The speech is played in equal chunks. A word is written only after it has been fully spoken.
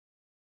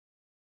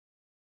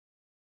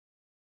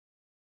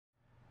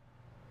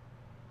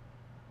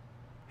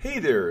Hey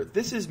there,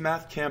 this is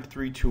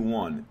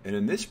Mathcamp321, and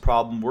in this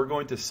problem we're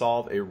going to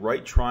solve a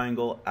right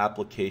triangle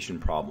application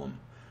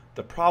problem.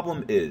 The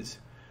problem is,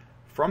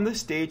 from the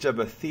stage of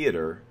a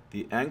theater,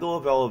 the angle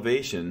of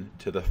elevation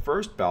to the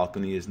first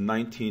balcony is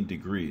 19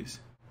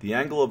 degrees. The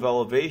angle of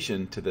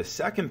elevation to the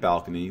second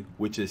balcony,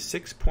 which is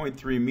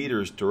 6.3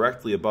 meters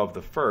directly above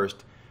the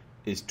first,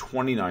 is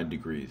 29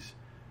 degrees.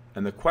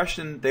 And the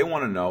question they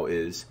want to know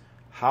is,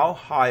 how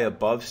high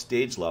above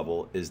stage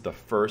level is the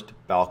first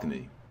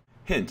balcony?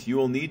 Hint, you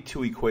will need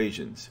two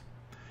equations.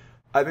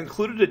 I've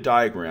included a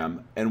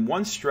diagram, and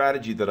one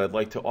strategy that I'd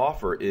like to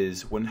offer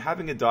is when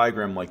having a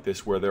diagram like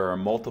this where there are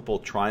multiple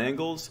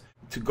triangles,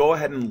 to go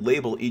ahead and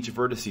label each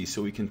vertice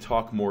so we can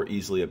talk more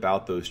easily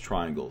about those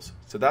triangles.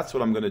 So that's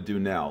what I'm going to do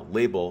now,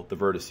 label the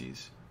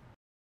vertices.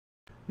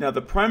 Now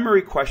the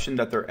primary question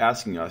that they're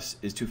asking us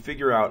is to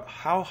figure out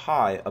how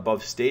high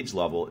above stage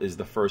level is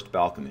the first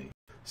balcony.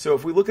 So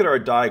if we look at our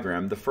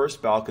diagram, the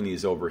first balcony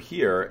is over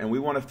here, and we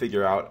want to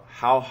figure out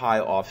how high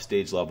off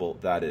stage level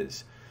that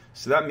is.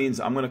 So that means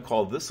I'm going to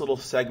call this little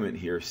segment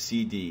here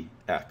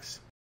CDX.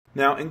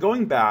 Now, in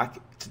going back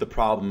to the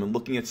problem and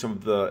looking at some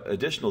of the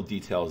additional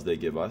details they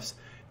give us,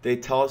 they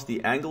tell us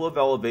the angle of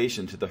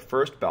elevation to the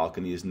first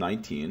balcony is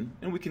 19,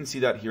 and we can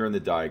see that here in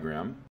the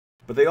diagram.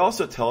 But they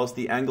also tell us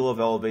the angle of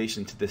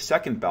elevation to the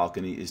second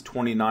balcony is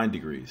 29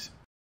 degrees.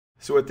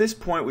 So at this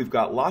point we've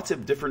got lots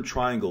of different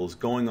triangles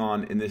going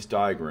on in this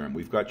diagram.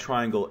 We've got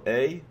triangle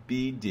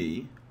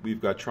ABD, we've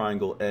got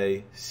triangle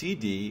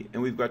ACD,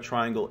 and we've got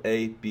triangle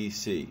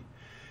ABC.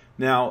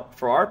 Now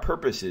for our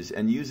purposes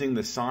and using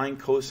the sine,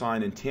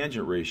 cosine, and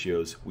tangent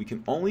ratios, we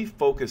can only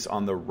focus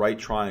on the right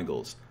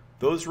triangles.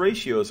 Those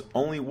ratios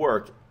only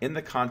work in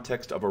the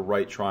context of a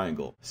right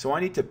triangle. So I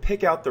need to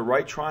pick out the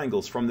right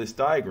triangles from this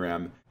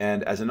diagram,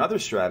 and as another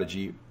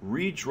strategy,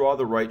 redraw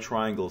the right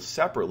triangles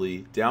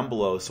separately down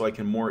below so I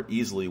can more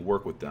easily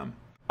work with them.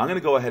 I'm going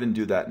to go ahead and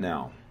do that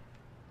now.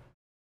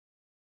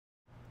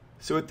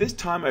 So at this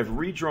time I've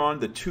redrawn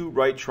the two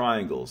right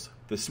triangles.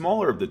 The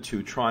smaller of the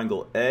two,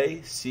 triangle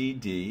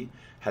ACD,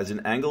 has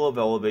an angle of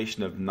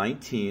elevation of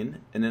 19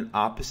 and an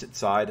opposite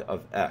side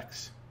of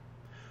x.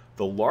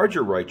 The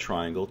larger right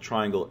triangle,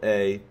 triangle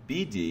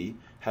ABD,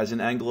 has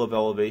an angle of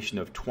elevation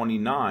of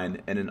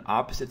 29 and an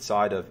opposite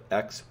side of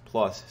x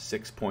plus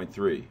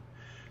 6.3.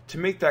 To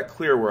make that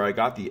clear where I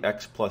got the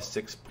x plus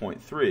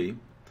 6.3,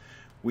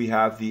 we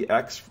have the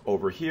x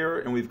over here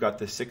and we've got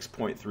the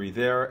 6.3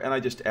 there, and I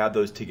just add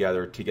those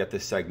together to get the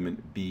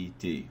segment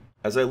BD.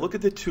 As I look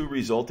at the two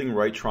resulting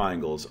right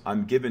triangles,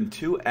 I'm given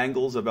two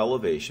angles of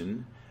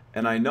elevation,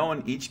 and I know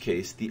in each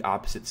case the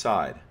opposite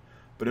side.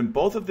 But in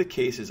both of the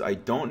cases, I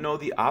don't know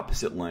the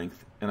opposite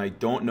length and I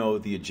don't know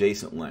the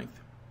adjacent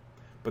length.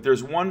 But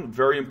there's one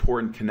very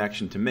important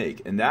connection to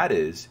make, and that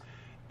is,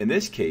 in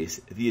this case,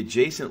 the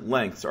adjacent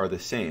lengths are the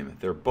same.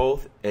 They're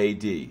both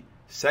AD.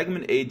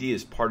 Segment AD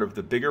is part of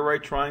the bigger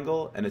right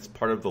triangle and it's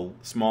part of the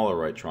smaller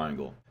right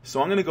triangle.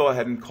 So I'm going to go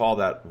ahead and call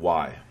that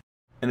Y.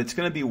 And it's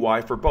going to be Y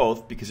for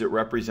both because it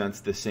represents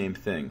the same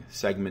thing,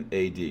 segment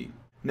AD.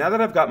 Now that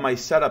I've got my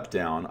setup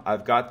down,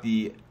 I've got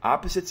the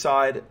opposite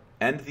side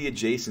and the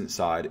adjacent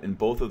side in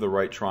both of the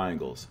right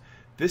triangles.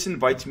 This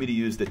invites me to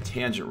use the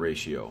tangent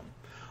ratio.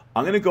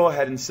 I'm going to go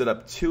ahead and set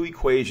up two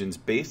equations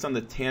based on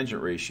the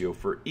tangent ratio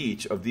for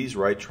each of these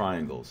right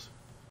triangles.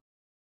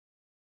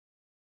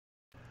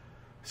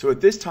 So at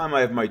this time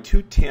I have my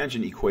two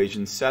tangent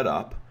equations set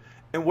up,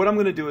 and what I'm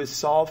going to do is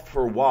solve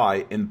for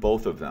y in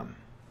both of them.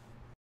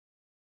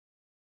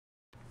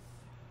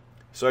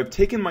 So I've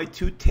taken my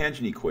two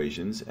tangent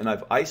equations and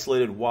I've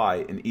isolated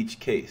y in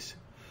each case.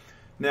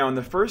 Now in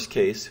the first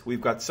case, we've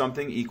got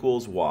something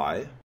equals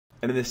y,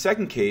 and in the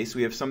second case,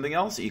 we have something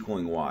else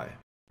equaling y.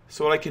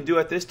 So what I can do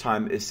at this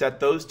time is set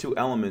those two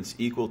elements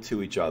equal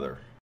to each other.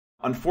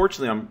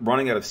 Unfortunately, I'm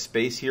running out of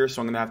space here,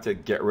 so I'm going to have to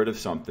get rid of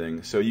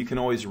something. So you can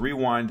always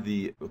rewind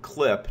the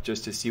clip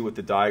just to see what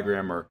the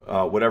diagram or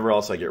whatever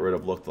else I get rid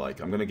of looked like.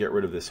 I'm going to get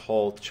rid of this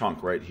whole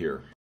chunk right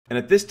here. And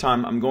at this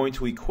time, I'm going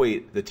to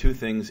equate the two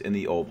things in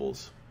the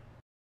ovals.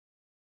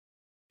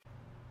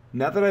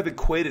 Now that I've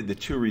equated the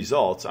two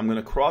results, I'm going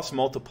to cross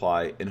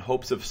multiply in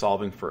hopes of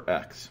solving for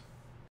x.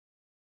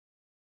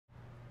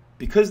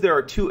 Because there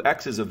are two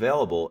x's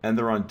available and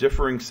they're on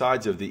differing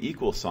sides of the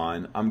equal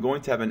sign, I'm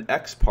going to have an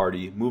x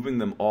party moving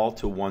them all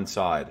to one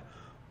side.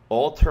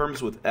 All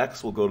terms with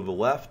x will go to the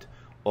left,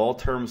 all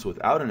terms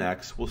without an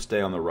x will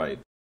stay on the right.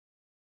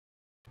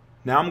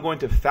 Now I'm going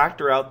to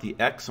factor out the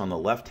x on the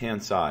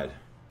left-hand side.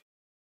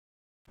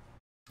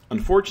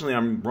 Unfortunately,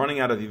 I'm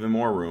running out of even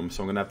more room,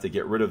 so I'm going to have to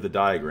get rid of the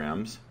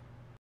diagrams.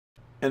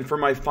 And for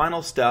my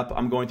final step,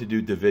 I'm going to do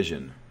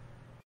division.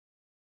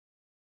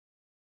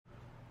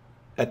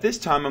 At this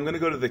time, I'm going to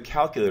go to the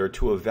calculator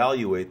to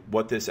evaluate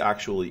what this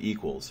actually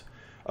equals.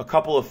 A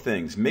couple of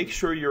things. Make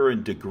sure you're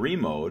in degree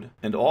mode,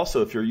 and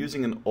also if you're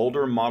using an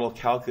older model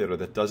calculator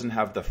that doesn't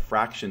have the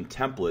fraction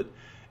template,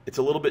 it's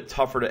a little bit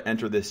tougher to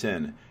enter this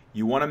in.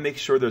 You want to make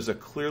sure there's a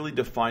clearly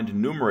defined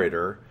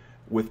numerator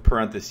with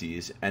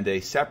parentheses and a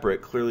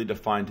separate clearly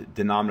defined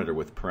denominator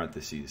with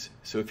parentheses.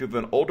 So if you have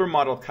an older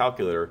model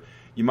calculator,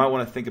 you might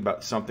want to think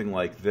about something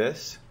like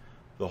this: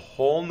 the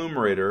whole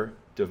numerator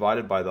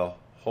divided by the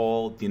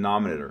whole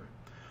denominator.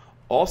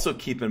 Also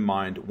keep in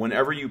mind,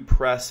 whenever you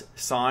press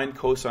sine,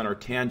 cosine, or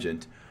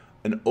tangent,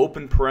 an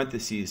open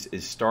parenthesis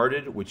is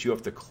started, which you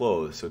have to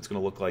close. So it's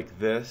going to look like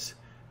this,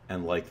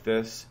 and like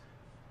this,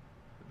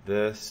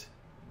 this,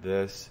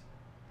 this,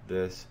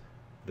 this,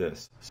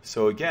 this.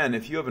 So again,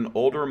 if you have an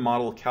older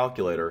model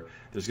calculator,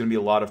 there's going to be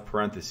a lot of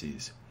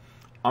parentheses.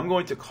 I'm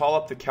going to call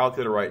up the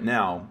calculator right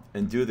now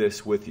and do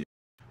this with you.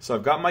 So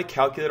I've got my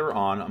calculator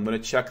on. I'm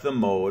going to check the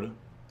mode,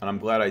 and I'm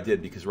glad I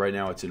did because right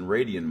now it's in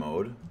radian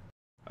mode.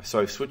 So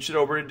I've switched it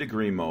over to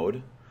degree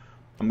mode.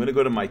 I'm going to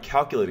go to my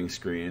calculating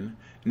screen.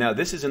 Now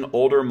this is an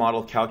older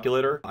model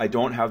calculator. I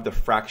don't have the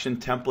fraction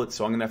template,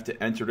 so I'm going to have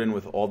to enter it in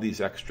with all these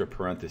extra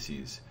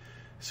parentheses.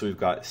 So we've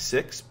got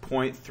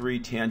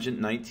 6.3 tangent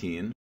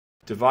 19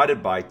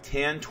 divided by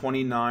tan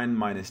 29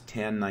 minus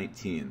tan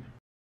 19.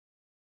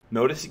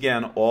 Notice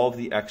again all of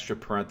the extra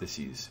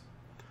parentheses.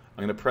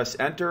 I'm going to press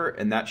enter,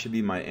 and that should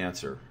be my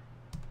answer.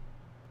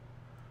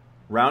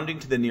 Rounding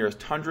to the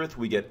nearest hundredth,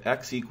 we get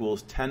x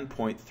equals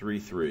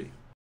 10.33.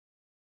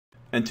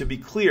 And to be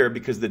clear,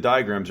 because the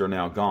diagrams are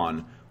now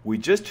gone, we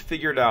just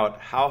figured out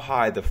how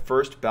high the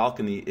first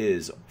balcony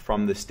is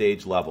from the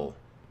stage level,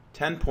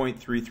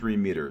 10.33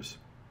 meters.